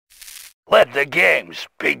Let the games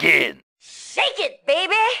begin. Shake it,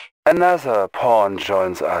 baby! Another pawn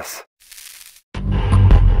joins us.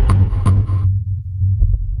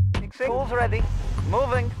 Tools ready.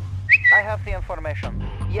 Moving. I have the information.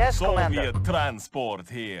 Yes, Commander. Soviet transport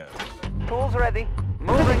here. Tools ready.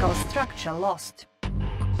 Moving. Critical structure lost.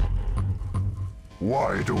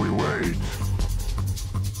 Why do we wait?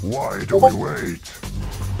 Why do we wait?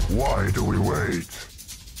 Why do we wait?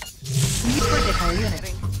 Critical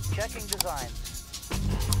unit. Checking designs.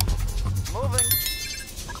 Moving.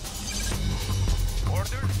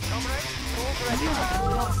 Orders, comrade. Tools ready. You have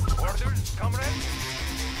lost. Orders, comrade.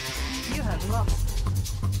 You have lost.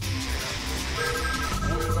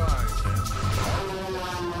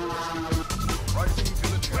 Rising to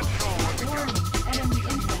the threshold. Warning. Enemy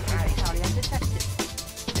infantry battalion detected.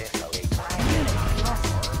 Unit lost.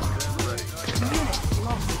 Unit lost. Unit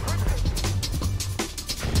lost.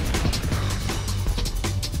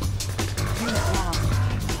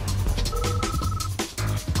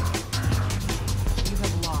 You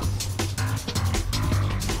have lost.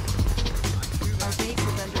 Our base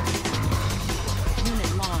is under attack.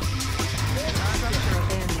 Unit lost. Structure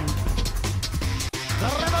abandoned. The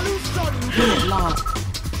revolution! Unit lost.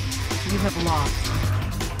 You have lost.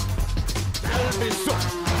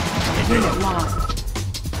 Unit lost.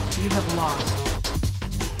 You have lost.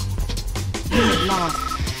 Unit lost.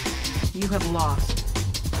 You have lost.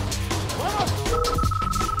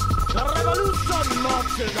 The revolution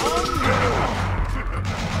marches on!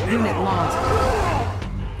 Unit lost.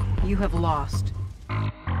 You have lost.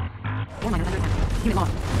 War mine under attack. Unit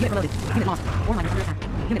lost. Unit promoted. Unit lost. War mine under attack.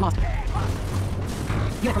 Unit lost.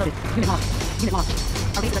 Unit promoted. Unit lost. Unit lost.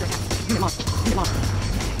 Our base is under attack. Unit lost. Unit lost.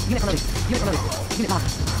 Unit promoted. Unit promoted. Unit lost.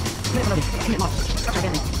 Unit promoted. Unit lost. Structure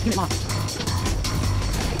abandoned. Unit lost.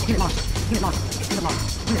 Unit lost. Unit lost. Unit lost.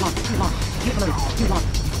 Unit lost. Unit lost. Unit promoted. Unit lost.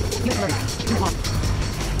 Unit promoted. Unit lost.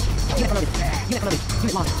 Unit promoted. Unit promoted.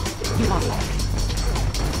 Unit lost. Unit lost.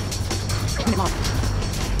 Unit lost.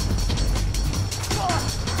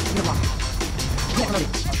 Unit lost. Unit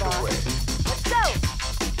promoted. Let's go!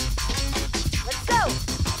 Let's go!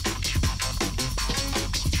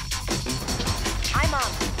 I'm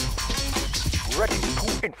on. Ready to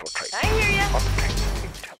infiltrate. I hear ya.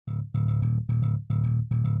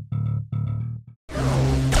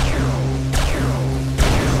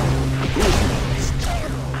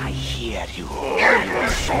 I hear you.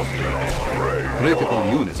 Critical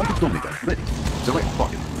unit. Something dominator. Ready. Select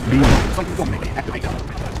target. Beam. Something dominator. Activated.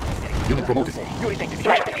 Unit promoted.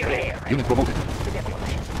 Unit promoted.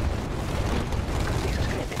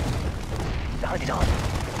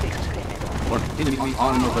 Warning. Enemy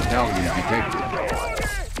armor battalion detected.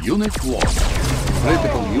 Unit lost.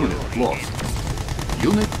 Critical unit lost.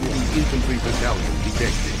 Unit infantry battalion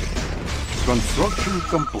detected. Construction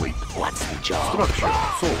complete. What's the job? Structure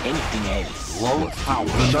sold. Anything else? Low power.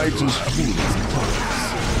 The night is full of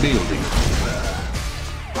Building.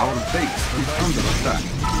 Our base is under attack.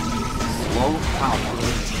 Low power.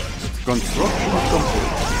 Construction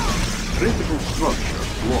complete. Critical structure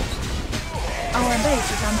lost. Our base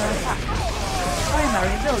is under attack.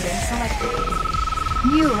 Primary building selected.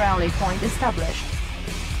 New rally point established.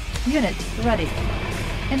 Unit ready.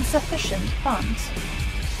 Insufficient funds.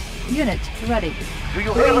 Unit ready.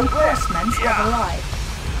 Reinforcements have arrived.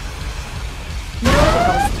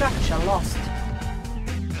 Critical structure lost.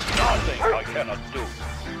 Nothing I cannot do.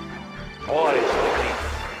 War is complete.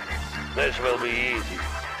 This will be easy.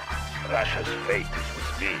 Russia's fate is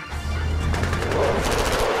with me.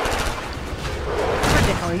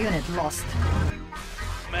 Critical unit lost.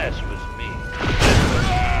 Mess with me.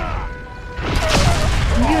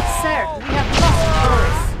 Good sir, we have lost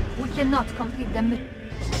Boris. We cannot complete the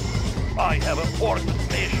I have a fourth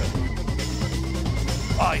nation.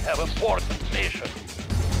 I have a fourth nation.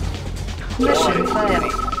 mission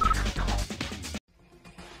failed.